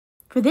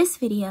For this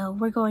video,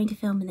 we're going to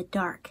film in the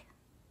dark.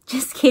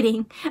 Just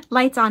kidding.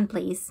 Lights on,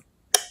 please.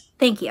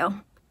 Thank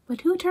you.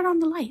 But who turned on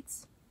the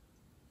lights?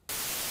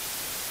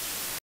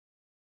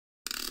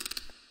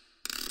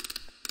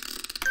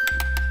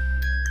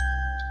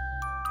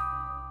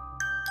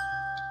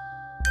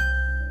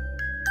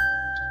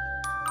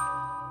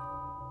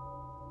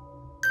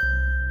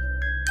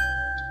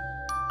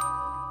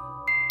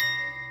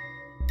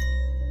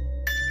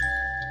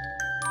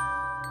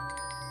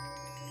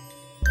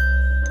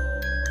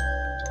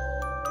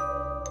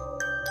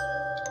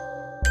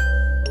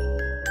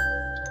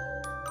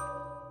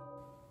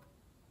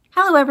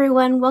 Hello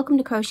everyone, welcome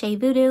to Crochet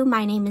Voodoo.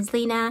 My name is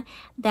Lena.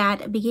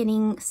 That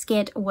beginning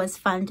skit was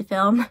fun to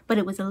film, but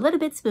it was a little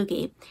bit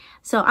spooky.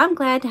 So I'm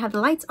glad to have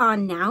the lights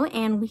on now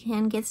and we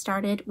can get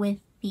started with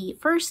the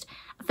first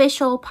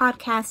official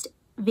podcast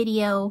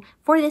video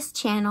for this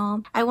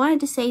channel. I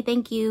wanted to say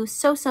thank you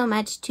so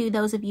much to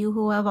those of you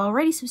who have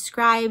already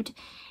subscribed,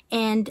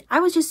 and I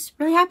was just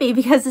really happy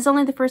because it's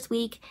only the first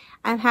week.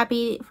 I'm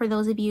happy for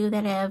those of you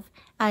that have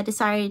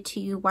decided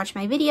to watch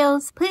my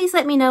videos. Please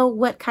let me know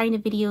what kind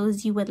of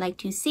videos you would like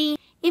to see.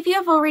 If you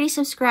have already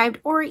subscribed,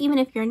 or even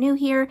if you're new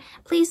here,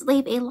 please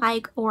leave a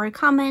like or a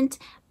comment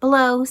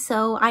below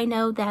so I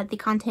know that the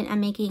content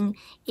I'm making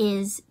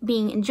is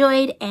being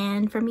enjoyed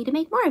and for me to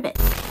make more of it.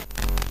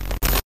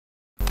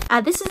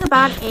 This is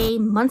about a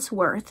month's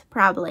worth,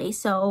 probably,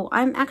 so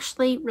I'm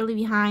actually really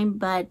behind,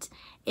 but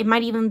it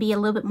might even be a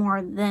little bit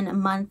more than a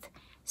month.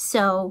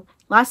 So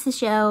lots to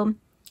show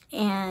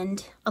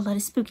and a lot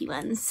of spooky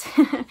ones,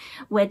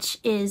 which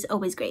is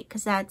always great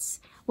because that's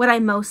what I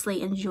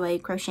mostly enjoy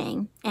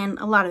crocheting, and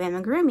a lot of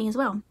amigurumi as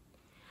well.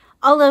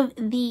 All of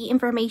the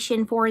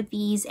information for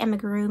these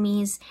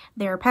amigurumis,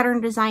 their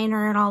pattern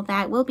designer and all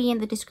that will be in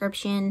the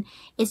description.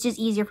 It's just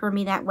easier for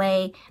me that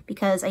way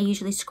because I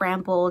usually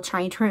scramble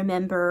trying to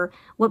remember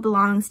what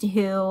belongs to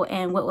who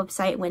and what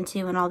website it went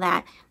to and all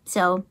that.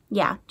 So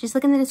yeah, just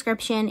look in the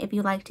description if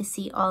you'd like to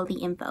see all the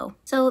info.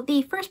 So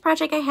the first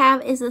project I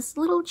have is this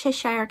little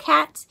Cheshire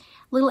Cat,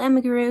 little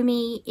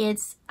amigurumi.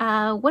 It's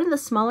one of the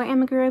smaller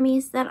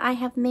amigurumis that I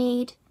have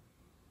made.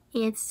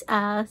 It's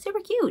super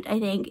cute, I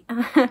think.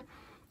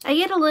 I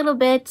get a little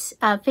bit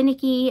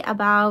finicky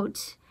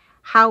about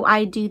how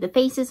I do the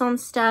faces on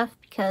stuff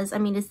because, I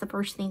mean, it's the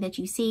first thing that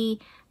you see.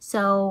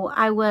 So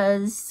I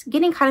was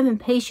getting kind of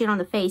impatient on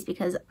the face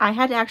because I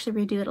had to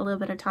actually redo it a little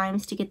bit of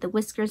times to get the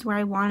whiskers where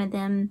I wanted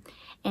them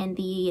and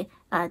the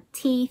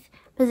teeth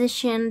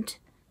positioned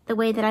the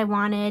way that I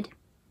wanted.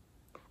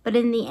 But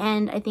in the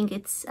end, I think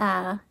it's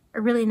a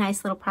really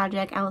nice little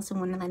project, Alice in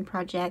Wonderland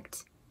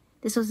project.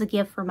 This was a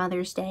gift for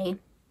Mother's Day.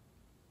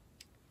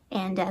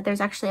 And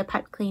there's actually a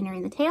pipe cleaner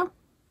in the tail.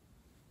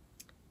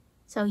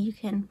 So you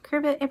can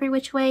curve it every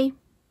which way.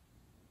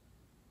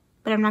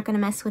 But I'm not going to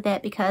mess with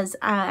it because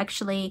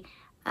actually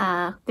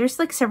there's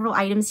like several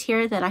items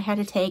here that I had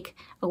to take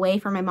away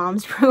from my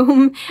mom's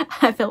room.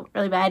 I felt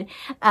really bad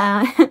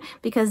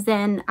because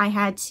then I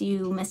had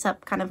to mess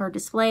up kind of her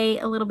display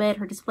a little bit.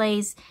 Her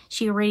displays,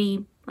 she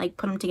already like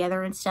put them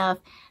together and stuff.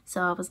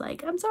 So I was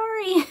like, I'm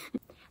sorry.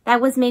 That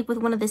was made with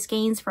one of the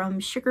skeins from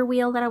Sugar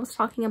Wheel that I was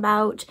talking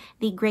about,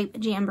 the Grape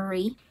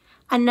Jamboree.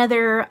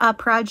 Another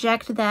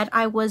project that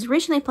I was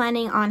originally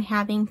planning on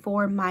having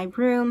for my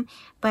room,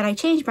 but I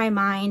changed my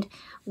mind,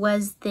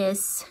 was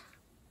this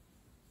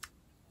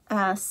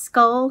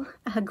skull,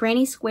 a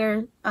granny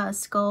square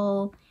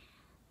skull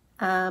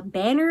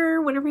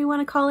banner, whatever you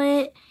want to call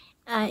it.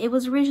 It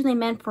was originally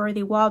meant for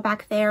the wall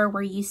back there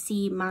where you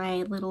see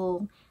my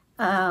little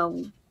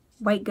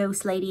white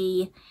ghost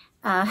lady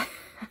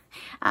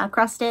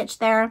cross stitch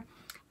there,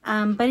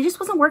 but it just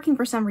wasn't working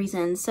for some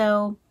reason,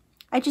 so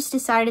I just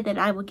decided that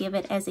I would give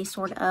it as a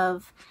sort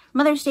of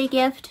Mother's Day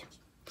gift.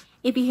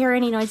 If you hear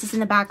any noises in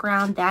the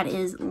background, that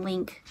is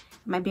Link,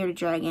 my bearded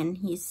dragon.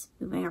 He's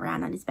moving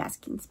around on his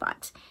basking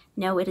spot.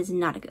 No, it is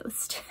not a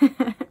ghost.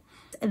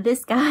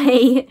 This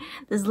guy,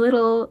 this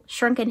little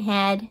shrunken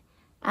head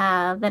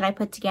that I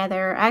put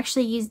together. I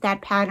actually used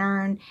that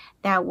pattern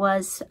that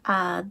was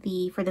for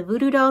the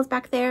voodoo dolls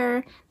back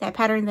there, that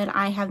pattern that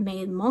I have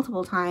made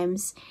multiple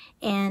times,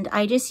 and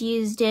I just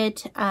used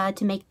it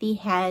to make the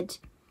head,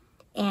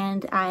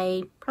 and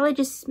I probably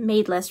just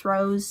made less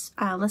rows,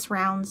 less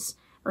rounds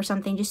or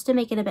something, just to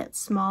make it a bit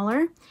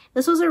smaller.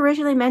 This was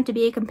originally meant to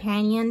be a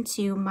companion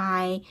to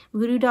my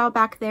voodoo doll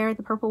back there,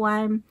 the purple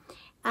one.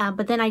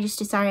 But then I just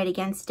decided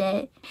against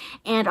it,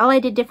 and all I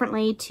did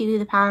differently to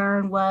the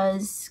pattern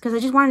was, because I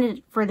just wanted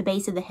it for the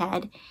base of the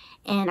head,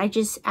 and I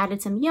just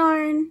added some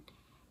yarn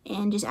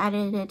and just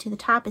added it to the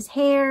top as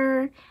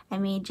hair. I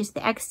made just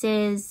the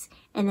X's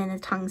and then the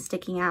tongue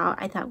sticking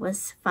out. I thought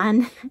was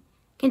fun.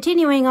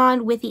 Continuing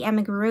on with the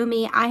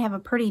amigurumi, I have a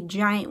pretty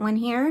giant one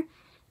here.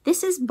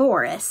 This is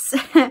Boris,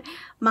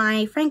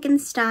 my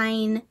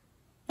Frankenstein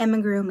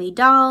amigurumi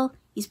doll.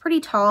 He's pretty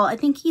tall. I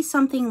think he's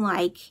something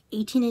like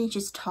 18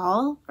 inches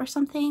tall or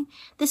something.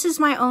 This is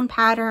my own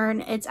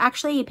pattern. It's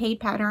actually a paid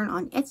pattern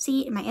on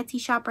Etsy, in my Etsy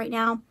shop right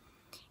now.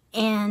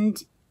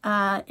 And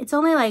it's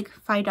only like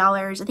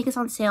 $5. I think it's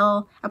on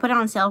sale. I put it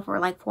on sale for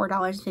like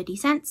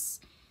 $4.50.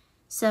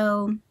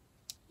 So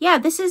yeah,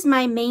 this is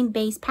my main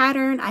base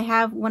pattern. I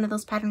have one of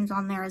those patterns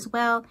on there as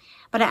well,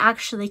 but I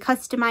actually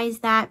customized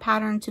that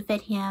pattern to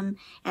fit him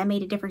and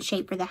made a different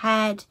shape for the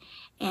head,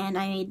 and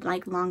I made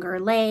like longer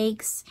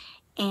legs,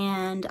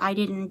 and I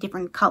did in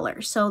different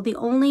colors. So the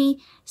only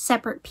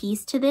separate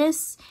piece to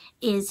this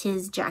is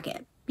his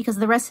jacket, because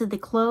the rest of the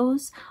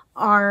clothes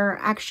are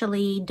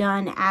actually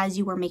done as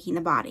you were making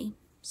the body.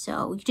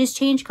 So you just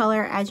change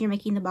color as you're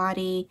making the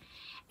body,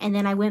 and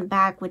then I went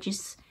back with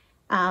just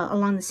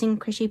along the single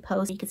crochet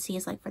post. You can see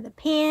it's like for the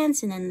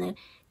pants and then the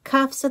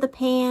cuffs of the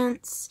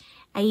pants.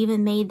 I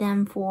even made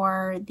them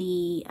for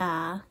the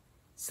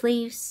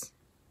sleeves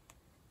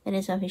that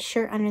is of his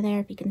shirt under there,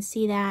 if you can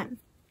see that.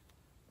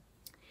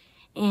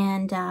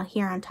 And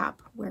here on top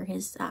where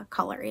his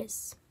collar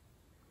is.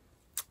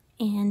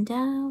 And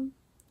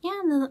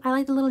yeah, I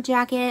like the little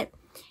jacket.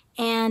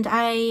 And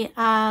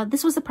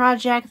this was a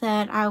project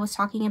that I was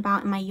talking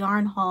about in my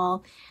yarn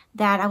haul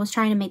that I was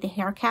trying to make the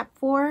hair cap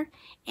for,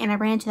 and I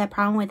ran into that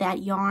problem with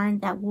that yarn,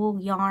 that wool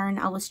yarn.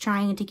 I was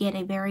trying to get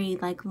a very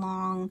like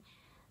long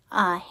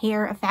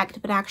hair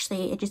effect, but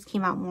actually it just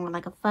came out more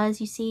like a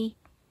fuzz, you see.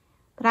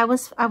 But I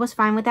was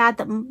fine with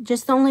that.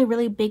 Just the only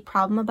really big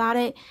problem about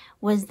it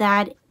was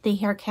that the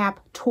hair cap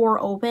tore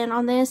open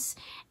on this,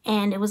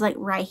 and it was like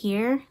right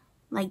here,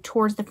 like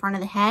towards the front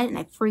of the head, and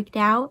I freaked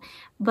out.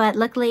 But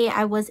luckily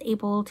I was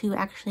able to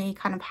actually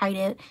kind of hide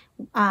it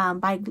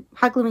by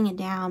hot gluing it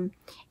down,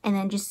 and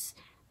then just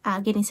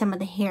getting some of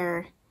the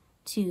hair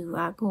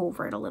to go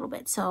over it a little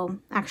bit. So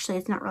actually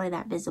it's not really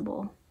that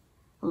visible,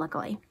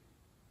 luckily.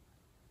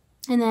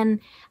 And then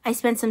I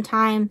spent some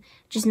time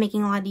just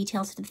making a lot of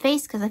details to the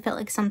face because I felt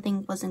like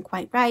something wasn't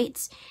quite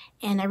right,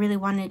 and I really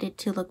wanted it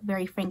to look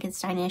very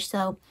Frankenstein-ish.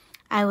 So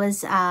I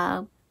was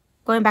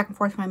going back and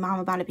forth with my mom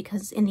about it,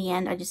 because in the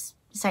end I just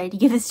decided to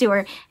give this to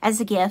her as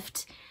a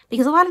gift,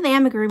 because a lot of the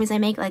amigurumis I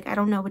make, like, I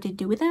don't know what to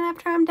do with them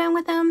after I'm done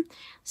with them.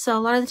 So a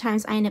lot of the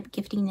times I end up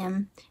gifting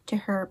them to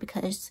her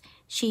because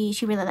she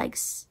really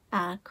likes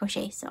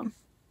crochet.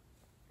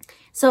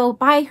 So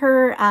by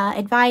her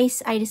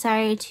advice, I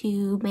decided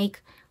to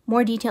make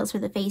more details for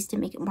the face to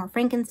make it more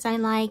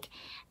Frankenstein-like,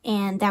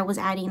 and that was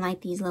adding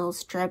like these little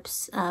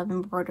strips of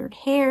embroidered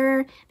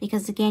hair,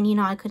 because again, you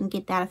know, I couldn't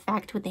get that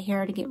effect with the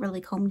hair to get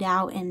really combed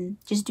out and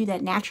just do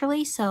that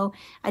naturally. So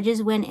I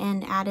just went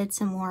and added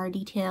some more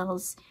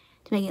details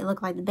to make it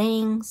look like the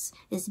bangs,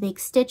 this big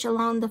stitch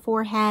along the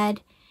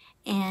forehead,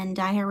 and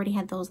I already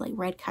had those like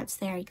red cuts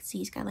there. You can see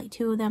he's got like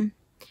 2 of them.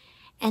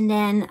 And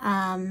then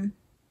I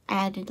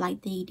added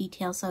like the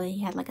details so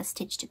he had like a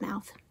stitched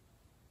mouth.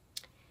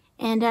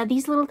 And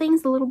these little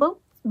things, the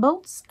little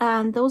bolts,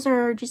 those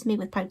are just made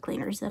with pipe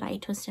cleaners that I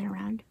twisted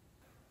around.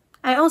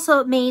 I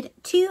also made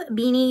 2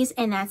 beanies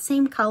in that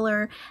same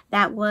color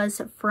that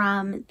was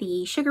from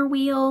the Sugar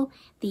Wheel,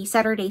 the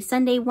Saturday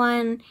Sunday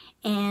one,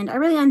 and I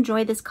really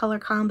enjoyed this color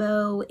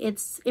combo.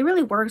 It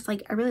really works.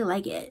 Like, I really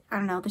like it. I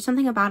don't know, there's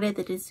something about it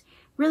that is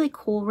really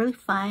cool, really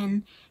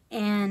fun.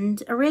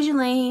 And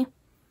originally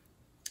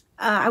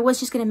I was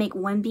just gonna make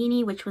 1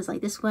 beanie, which was like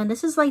this one.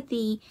 This is like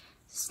the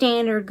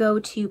standard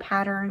go-to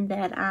pattern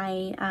that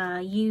I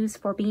use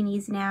for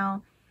beanies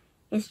now.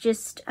 It's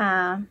just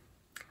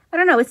I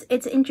don't know,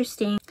 it's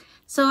interesting.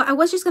 So I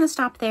was just gonna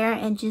stop there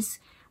and just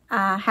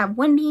have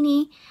 1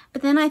 beanie,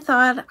 but then I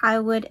thought I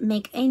would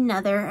make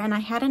another, and I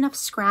had enough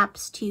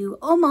scraps to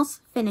almost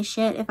finish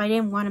it if I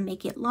didn't want to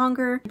make it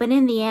longer. But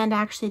in the end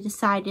I actually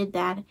decided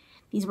that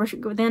these were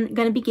then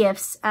gonna be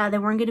gifts. They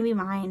weren't gonna be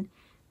mine,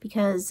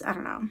 because I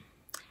don't know,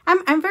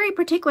 I'm very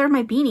particular in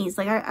my beanies.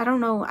 Like, I don't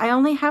know, I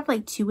only have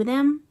like 2 of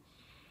them,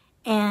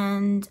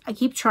 and I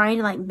keep trying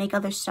to like make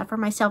other stuff for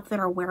myself that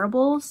are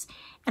wearables,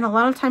 and a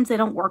lot of times they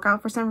don't work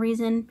out for some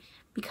reason,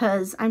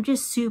 because I'm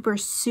just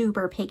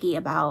super picky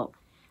about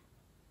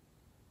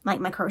like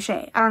my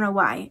crochet. I don't know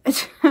why.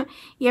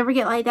 You ever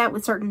get like that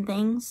with certain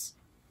things?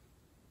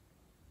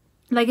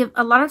 Like,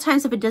 a lot of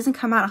times if it doesn't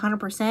come out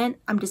 100%,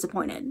 I'm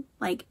disappointed.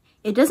 Like,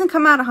 it doesn't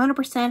come out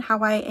 100% how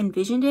I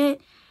envisioned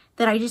it,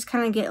 that I just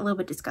kind of get a little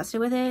bit disgusted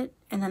with it,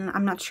 and then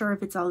I'm not sure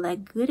if it's all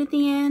that good at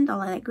the end, all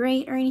that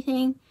great or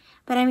anything.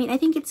 But I mean, I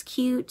think it's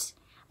cute.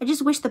 I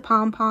just wish the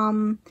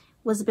pom-pom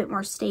was a bit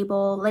more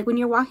stable. Like, when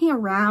you're walking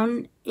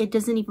around, it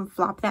doesn't even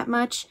flop that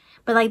much.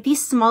 But like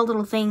these small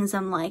little things,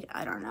 I'm like,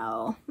 I don't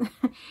know.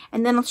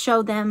 And then I'll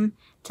show them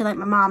to like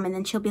my mom, and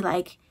then she'll be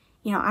like,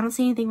 you know, I don't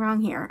see anything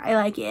wrong here. I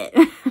like it.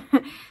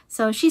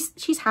 So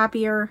she's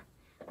happier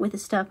with the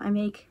stuff I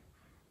make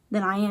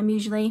than I am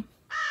usually.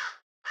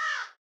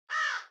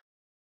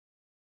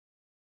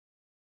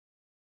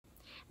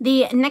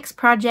 The next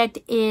project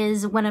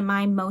is one of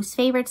my most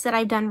favorites that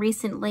I've done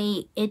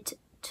recently. It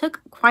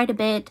took quite a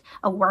bit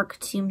of work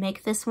to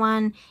make this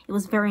one. It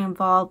was very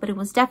involved, but it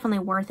was definitely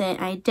worth it.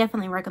 I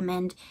definitely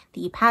recommend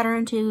the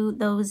pattern to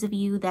those of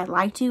you that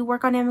like to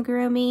work on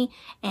amigurumi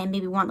and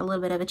maybe want a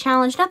little bit of a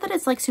challenge. Not that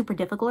it's like super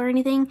difficult or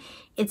anything.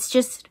 It's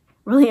just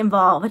really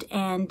involved,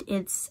 and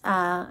it's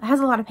has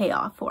a lot of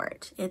payoff for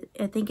it.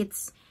 I think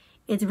it's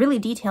really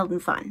detailed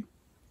and fun.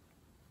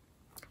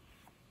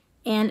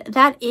 And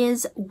that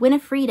is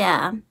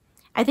Winnifrida.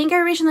 I think I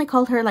originally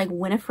called her like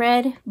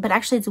Winnifred, but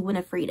actually it's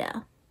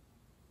Winnifrida.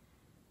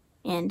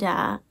 And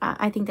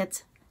I think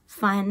that's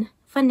fun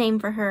name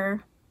for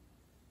her.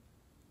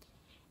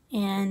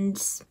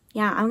 And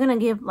yeah, I'm gonna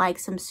give like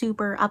some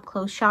super up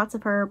close shots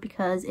of her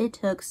because it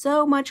took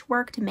so much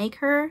work to make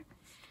her.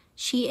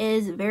 She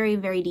is very,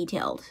 very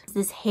detailed.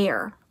 This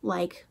hair,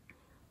 like,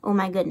 oh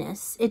my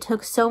goodness, it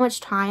took so much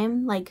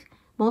time, like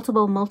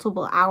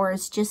multiple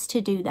hours just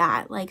to do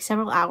that, like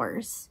several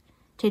hours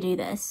to do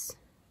this,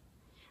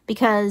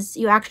 because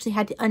you actually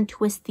had to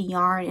untwist the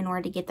yarn in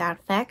order to get that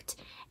effect.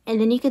 And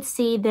then you could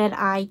see that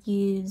I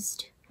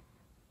used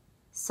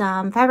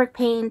some fabric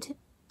paint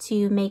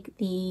to make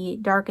the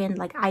darkened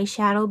like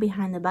eyeshadow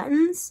behind the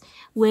buttons,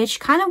 which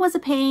kind of was a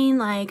pain.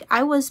 Like,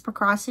 I was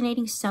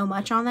procrastinating so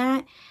much on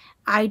that.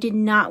 I did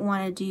not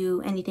want to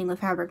do anything with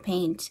fabric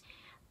paint,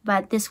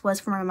 but this was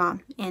for my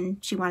mom and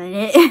she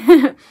wanted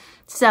it.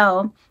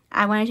 So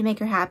I wanted to make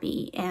her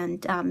happy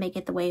and make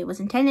it the way it was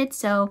intended.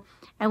 So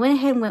I went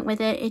ahead and went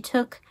with it. It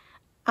took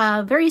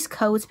various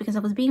coats because I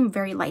was being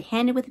very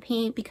light-handed with the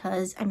paint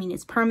because, I mean,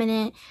 it's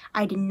permanent.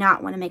 I did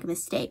not want to make a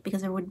mistake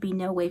because there would be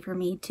no way for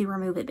me to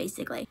remove it,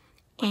 basically.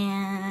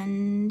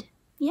 And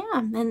yeah,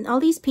 and all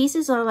these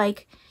pieces are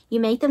like, you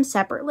make them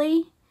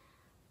separately.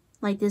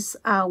 Like this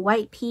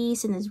white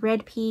piece and this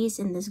red piece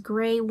and this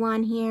gray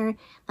one here.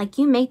 Like,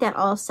 you make that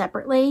all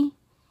separately.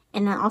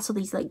 And then also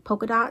these like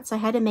polka dots I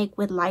had to make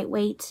with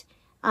lightweight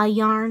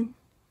yarn,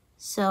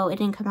 so it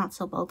didn't come out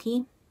so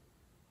bulky.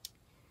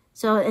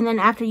 So, and then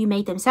after you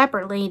make them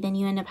separately, then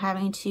you end up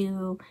having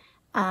to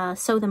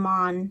sew them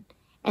on,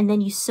 and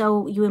then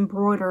you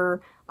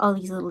embroider all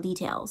these little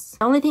details.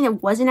 The only thing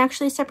that wasn't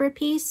actually a separate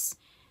piece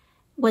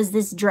was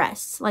this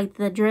dress. Like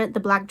the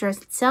black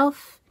dress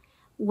itself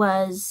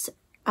was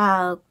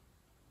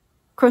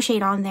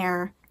crocheted on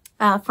there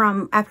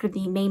from after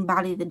the main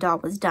body of the doll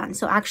was done.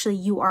 So actually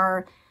you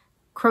are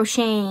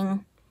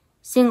crocheting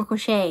single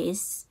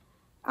crochets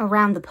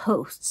around the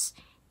posts,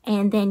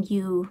 and then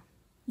you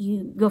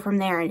go from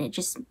there and it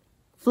just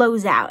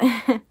flows out.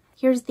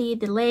 Here's the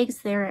legs.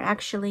 They're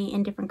actually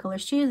in different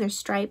colors too. There's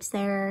stripes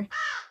there.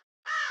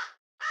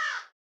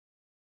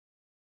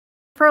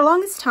 For the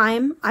longest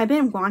time, I've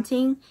been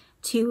wanting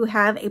to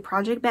have a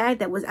project bag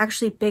that was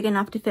actually big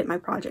enough to fit my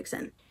projects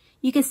in.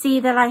 You can see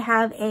that I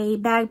have a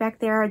bag back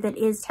there that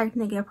is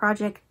technically a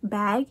project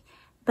bag,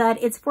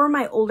 but it's for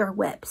my older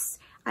whips.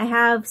 I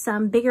have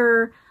some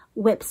bigger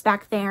whips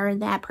back there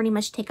that pretty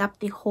much take up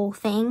the whole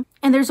thing,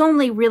 and there's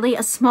only really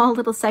a small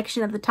little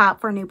section at the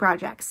top for new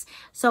projects.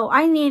 So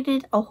I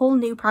needed a whole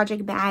new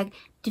project bag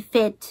to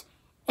fit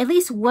at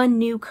least one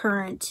new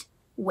current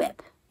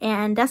whip,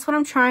 and that's what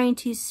I'm trying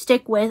to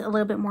stick with a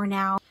little bit more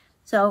now.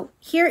 So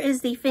here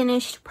is the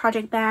finished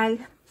project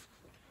bag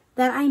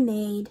that I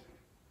made.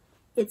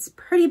 It's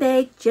pretty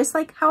big, just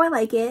like how I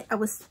like it. I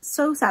was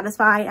so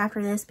satisfied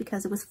after this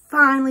because it was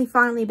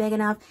finally big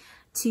enough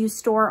to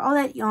store all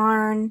that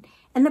yarn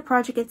and the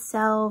project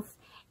itself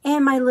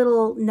and my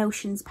little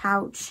notions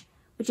pouch,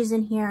 which is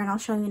in here, and I'll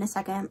show you in a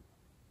second.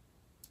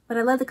 But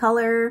I love the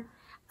color.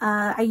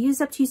 I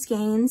used up 2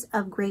 skeins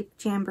of grape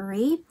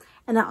jamboree,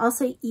 and I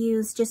also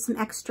used just some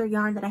extra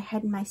yarn that I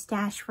had in my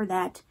stash for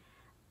that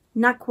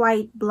not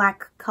quite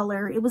black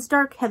color. It was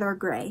dark heather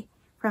gray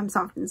from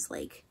Soft and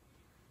Sleek.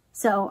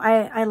 So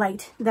I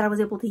liked that I was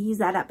able to use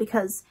that up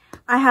because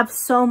I have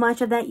so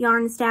much of that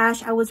yarn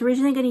stash. I was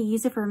originally going to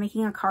use it for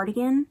making a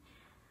cardigan,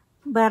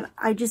 but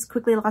I just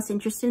quickly lost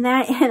interest in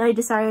that, and I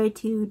decided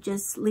to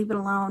just leave it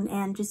alone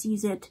and just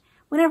use it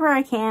whenever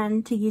I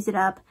can to use it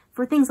up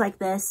for things like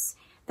this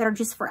that are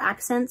just for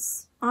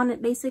accents on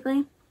it,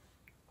 basically.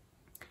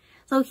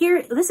 So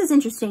here, this is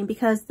interesting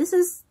because this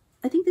is,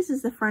 I think this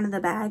is the front of the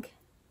bag.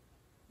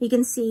 You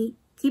can see,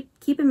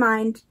 keep in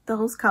mind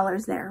those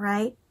colors there,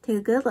 right? Take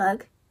a good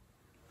look.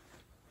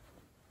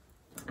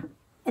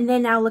 And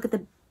then now look at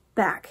the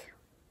back.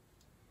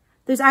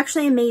 There's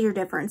actually a major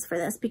difference for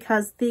this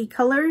because the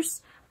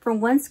colors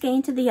from one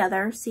skein to the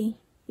other, see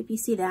if you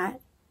see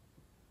that.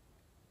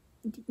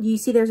 You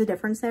see there's a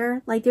difference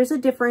there? Like, there's a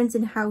difference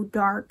in how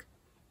dark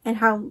and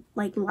how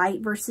like light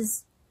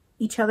versus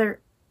each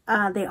other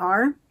they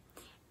are.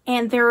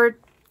 And they're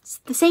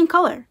the same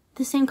color.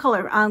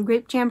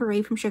 Grape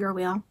Jamboree from Sugar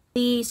Wheel.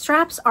 The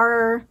straps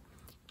are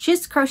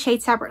just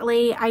crocheted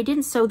separately. I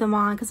didn't sew them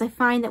on because I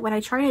find that when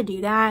I try to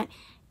do that,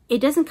 it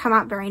doesn't come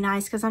out very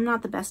nice because I'm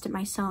not the best at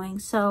my sewing.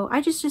 So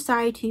I just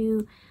decided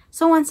to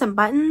sew on some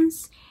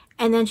buttons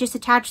and then just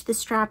attach the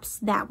straps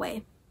that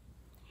way.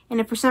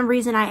 And if for some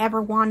reason I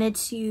ever wanted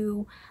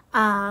to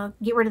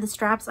get rid of the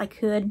straps, I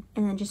could,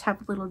 and then just have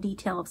a little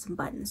detail of some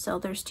buttons. So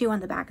there's 2 on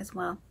the back as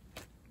well.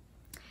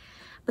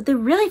 But the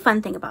really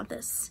fun thing about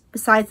this,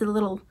 besides the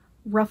little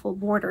ruffle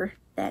border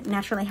that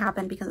naturally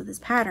happened because of this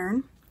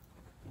pattern,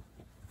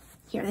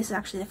 here, this is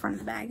actually the front of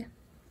the bag.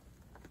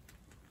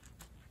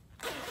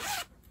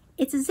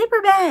 It's a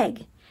zipper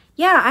bag.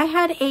 Yeah, I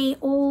had a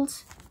old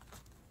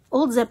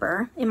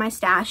zipper in my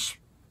stash,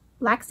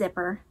 black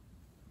zipper,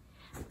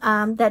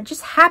 that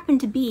just happened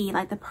to be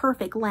like the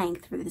perfect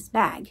length for this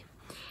bag.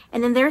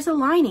 And then there's a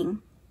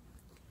lining.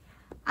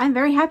 I'm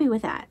very happy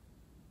with that.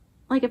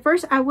 Like at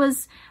first I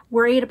was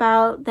worried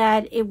about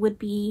that it would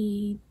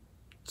be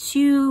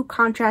too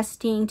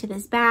contrasting to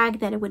this bag,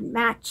 that it wouldn't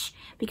match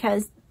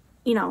because,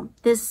 you know,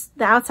 the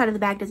outside of the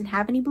bag doesn't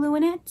have any blue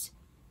in it.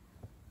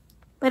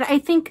 But I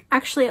think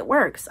actually it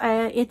works.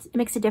 It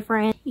makes a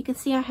difference. You can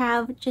see I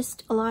have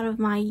just a lot of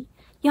my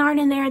yarn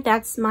in there.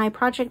 That's my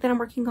project that I'm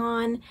working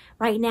on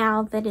right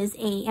now. That is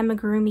a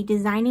amigurumi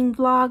designing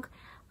vlog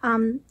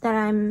that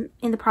I'm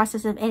in the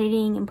process of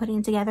editing and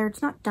putting together.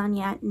 It's not done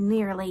yet,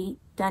 nearly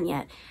done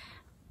yet,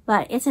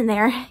 but it's in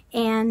there.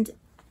 And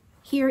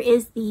here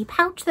is the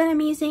pouch that I'm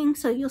using.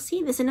 So you'll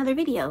see this in other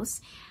videos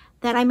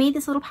that I made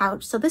this little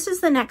pouch. So this is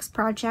the next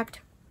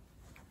project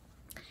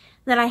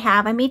that I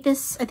have. I made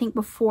this, I think,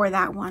 before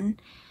that one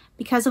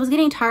because I was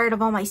getting tired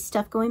of all my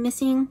stuff going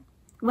missing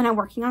when I'm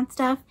working on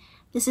stuff.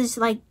 This is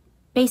like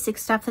basic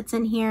stuff that's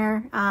in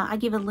here. I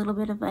give a little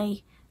bit of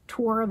a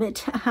tour of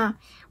it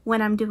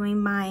when I'm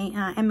doing my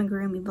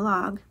amigurumi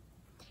vlog.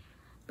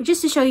 But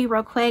just to show you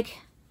real quick,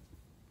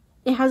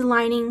 it has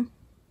lining.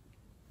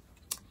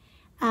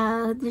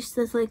 There's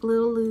this like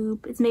little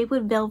loop. It's made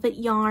with velvet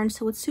yarn,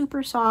 so it's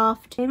super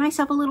soft. I made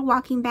myself a little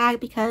walking bag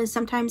because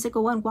sometimes I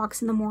go on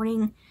walks in the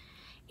morning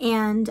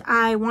and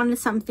I wanted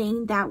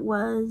something that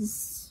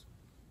was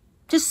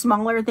just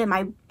smaller than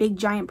my big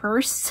giant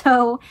purse.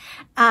 So,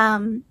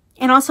 and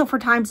also for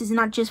times it's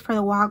not just for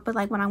the walk, but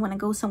like when I want to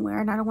go somewhere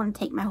and I don't want to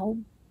take my whole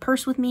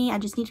purse with me. I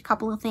just need a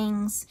couple of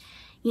things,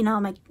 you know,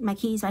 my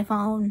keys, my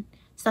phone,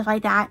 stuff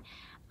like that.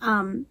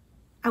 I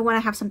want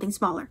to have something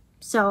smaller.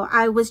 So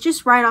I was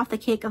just right off the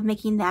kick of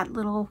making that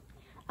little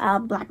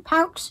black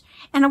pouch,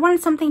 and I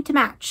wanted something to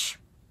match.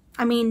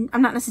 I mean,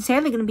 I'm not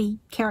necessarily going to be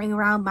carrying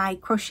around my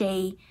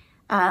crochet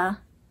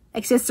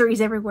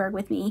accessories everywhere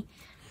with me,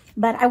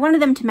 but I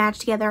wanted them to match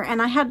together,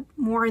 and I had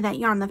more of that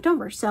yarn left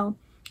over. So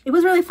it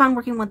was really fun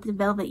working with the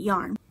velvet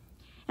yarn.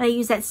 And I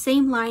used that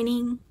same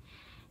lining,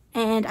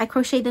 and I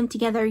crocheted them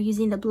together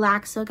using the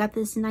black, so I got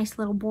this nice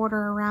little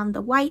border around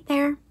the white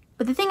there.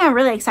 But the thing I'm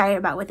really excited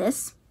about with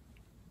this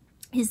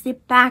is the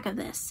back of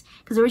this,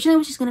 because originally it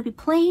was just going to be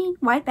plain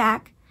white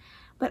back,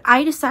 but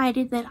I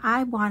decided that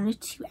I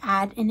wanted to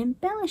add an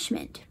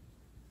embellishment,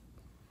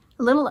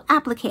 a little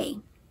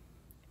applique.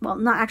 Well,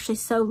 not actually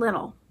so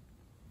little,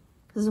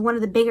 because it's one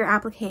of the bigger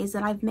appliques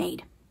that I've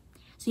made.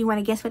 So you want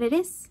to guess what it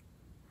is?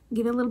 I'll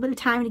give you a little bit of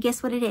time to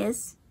guess what it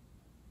is.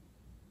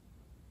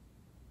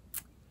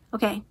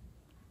 Okay,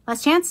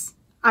 last chance.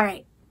 All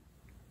right.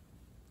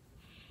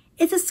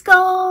 It's a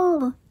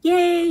skull!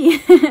 Yay!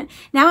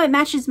 Now it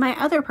matches my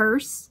other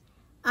purse,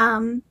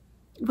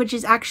 which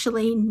is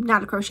actually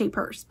not a crochet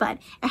purse, but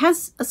it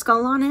has a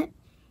skull on it.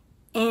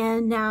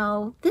 And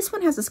now this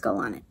one has a skull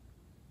on it.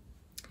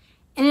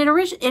 And it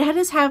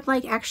does have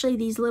like actually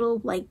these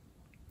little like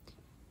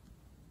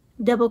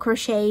double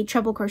crochet,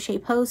 treble crochet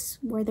posts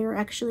where there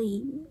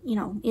actually, you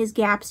know, is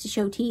gaps to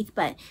show teeth.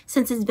 But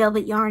since it's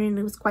velvet yarn and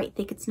it was quite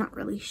thick, it's not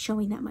really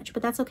showing that much.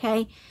 But that's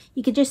okay.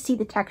 You could just see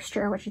the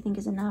texture, which I think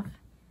is enough.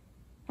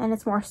 And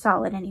it's more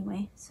solid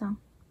anyway, so.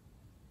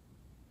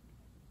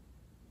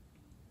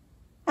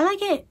 I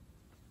like it.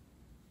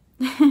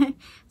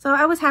 So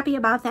I was happy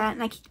about that,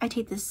 and I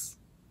take this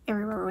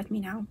everywhere with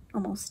me now,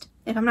 almost.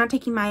 If I'm not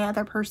taking my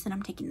other purse, then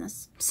I'm taking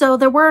this. So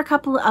there were a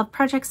couple of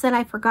projects that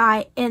I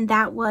forgot, and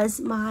that was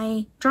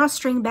my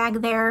drawstring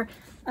bag there.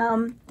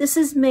 This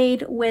is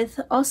made with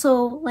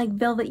also like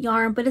velvet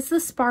yarn, but it's the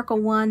sparkle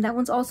one. That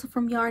one's also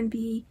from Yarn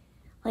Bee.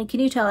 Like,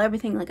 can you tell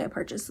everything like I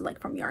purchased like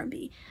from Yarn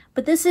Bee?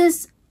 But this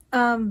is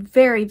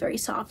very, very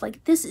soft.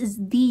 Like, this is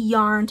the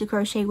yarn to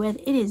crochet with.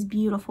 It is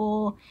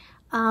beautiful.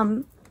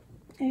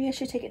 Maybe I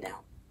should take it down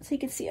so you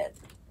can see it.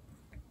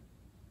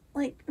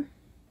 Like,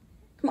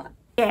 come on.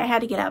 Yeah, I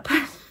had to get up.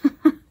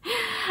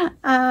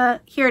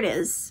 Here it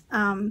is.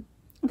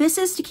 This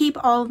is to keep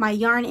all of my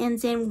yarn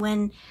ends in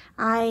when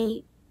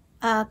I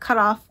cut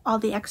off all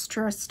the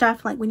extra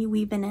stuff, like when you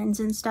weave in ends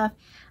and stuff.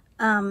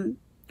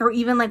 Or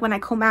even like when I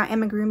comb out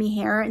amigurumi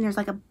hair and there's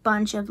like a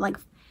bunch of like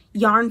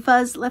yarn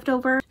fuzz left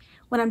over.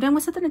 When I'm done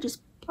with something, I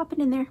just plop it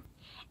in there.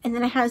 And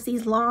then it has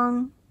these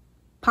long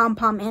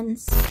pom-pom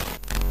ends.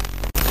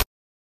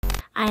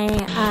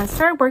 I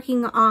started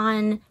working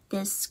on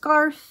this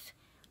scarf.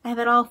 I have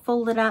it all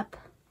folded up.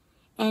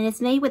 And it's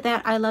made with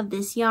that I Love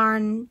This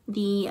yarn,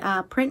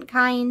 the print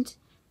kind.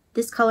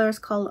 This color is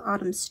called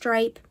Autumn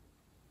Stripe.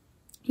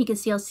 You can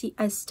see,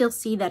 I still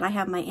see that I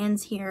have my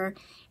ends here.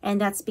 And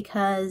that's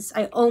because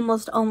I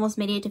almost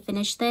made it to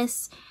finish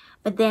this.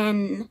 But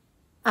then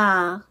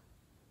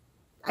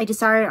I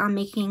decided on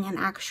making an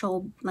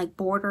actual like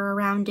border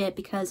around it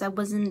because I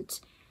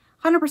wasn't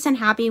 100%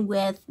 happy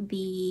with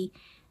the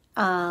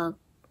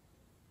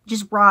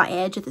just raw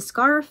edge of the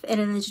scarf, and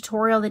in the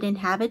tutorial they didn't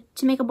have it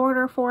to make a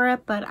border for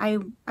it, but I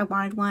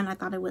wanted one. I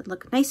thought it would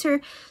look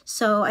nicer,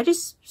 so I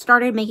just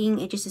started making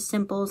it just a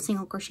simple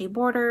single crochet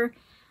border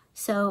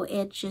so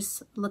it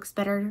just looks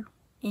better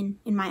in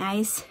my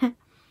eyes.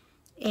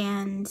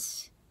 And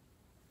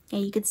yeah,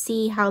 you could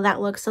see how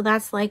that looks. So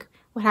that's like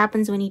what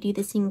happens when you do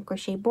the single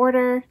crochet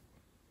border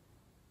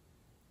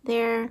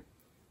there.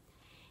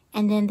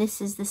 And then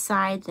this is the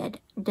side that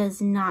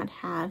does not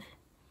have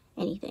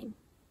anything.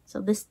 So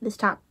this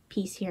top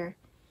piece here,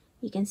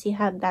 you can see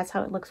how that's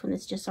how it looks when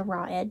it's just a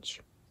raw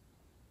edge.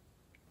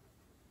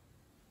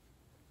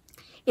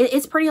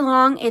 It's pretty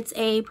long. It's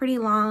a pretty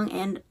long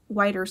and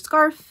wider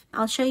scarf.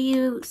 I'll show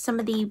you some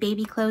of the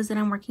baby clothes that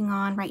I'm working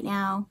on right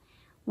now.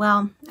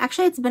 Well,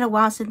 actually it's been a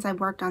while since I've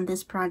worked on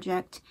this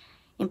project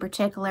in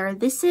particular.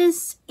 This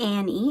is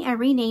Annie. I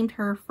renamed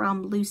her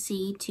from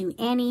Lucy to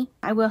Annie.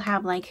 I will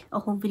have like a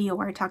whole video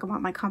where I talk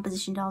about my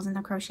composition dolls and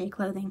the crochet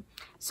clothing.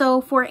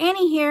 So for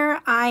Annie here,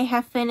 I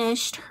have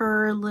finished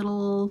her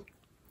little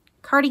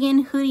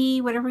cardigan, hoodie,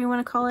 whatever you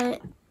want to call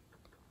it.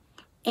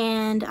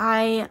 And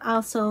I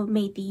also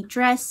made the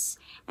dress,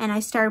 and I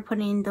started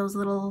putting those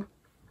little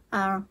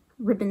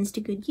ribbons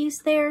to good use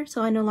there,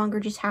 so I no longer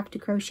just have to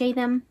crochet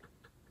them.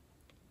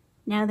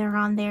 Now they're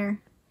on there,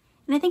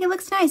 and I think it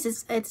looks nice.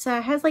 It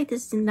has like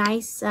this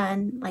nice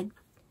like,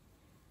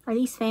 are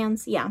these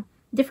fans? Yeah,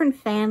 different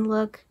fan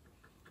look.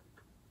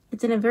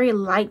 It's in a very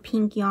light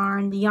pink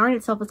yarn. The yarn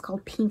itself is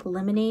called Pink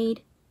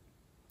Lemonade.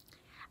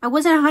 I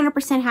wasn't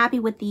 100% happy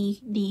with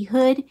the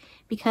hood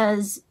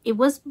because it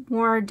was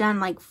more done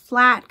like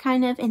flat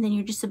kind of, and then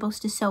you're just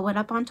supposed to sew it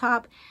up on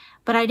top.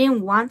 But I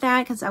didn't want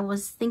that because I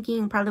was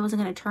thinking it probably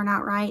wasn't going to turn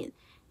out right,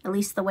 at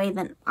least the way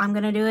that I'm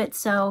going to do it.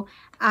 So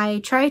I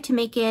tried to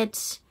make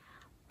it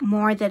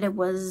more that it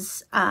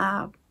was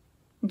done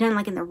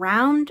like in the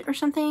round or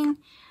something.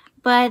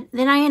 But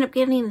then I ended up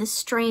getting this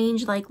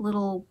strange like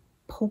little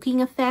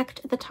poking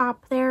effect at the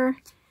top there.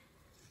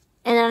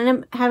 And then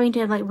I'm having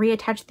to like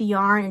reattach the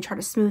yarn and try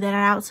to smooth that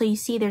out. So you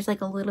see there's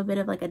like a little bit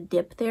of like a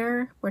dip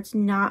there where it's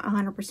not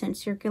 100%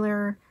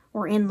 circular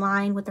or in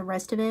line with the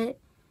rest of it.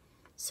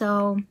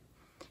 So,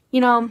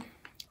 you know,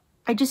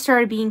 I just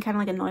started being kind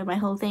of like annoyed by the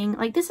whole thing.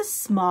 Like, this is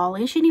small.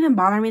 It shouldn't even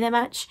bother me that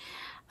much.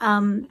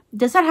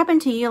 Does that happen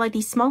to you? Like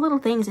these small little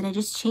things, and it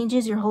just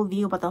changes your whole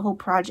view about the whole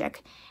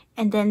project.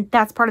 And then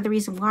that's part of the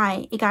reason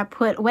why it got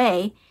put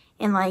away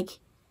in like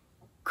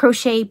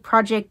crochet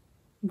project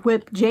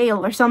whip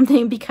jail or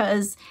something,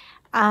 because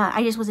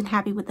I just wasn't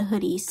happy with the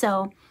hoodie.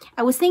 So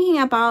I was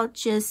thinking about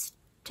just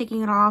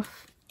taking it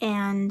off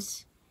and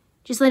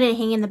just letting it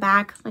hang in the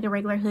back like a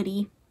regular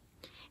hoodie,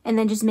 and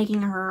then just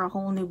making her a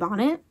whole new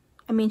bonnet.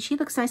 I mean, she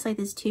looks nice like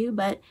this too,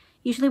 but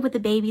usually with the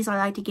babies I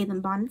like to give them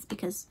bonnets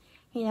because,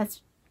 hey,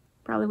 that's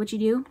probably what you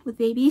do with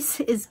babies,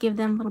 is give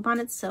them little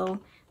bonnets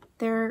so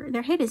their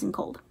head isn't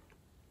cold.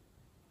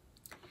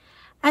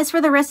 As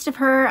for the rest of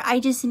her, I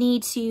just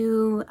need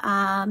to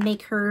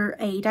make her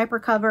a diaper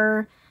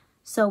cover.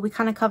 So we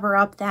kind of cover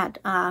up that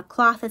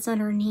cloth that's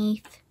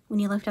underneath when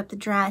you lift up the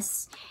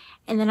dress.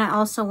 And then I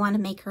also want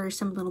to make her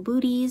some little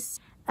booties.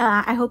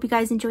 I hope you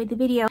guys enjoyed the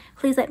video.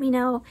 Please let me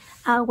know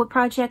what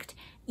project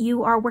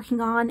you are working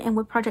on and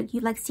what project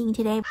you'd like seeing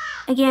today.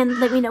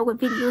 Again, let me know what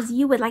videos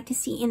you would like to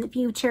see in the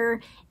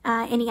future,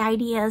 any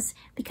ideas,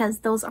 because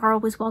those are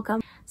always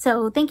welcome.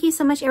 So thank you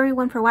so much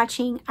everyone for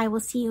watching. I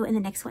will see you in the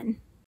next one.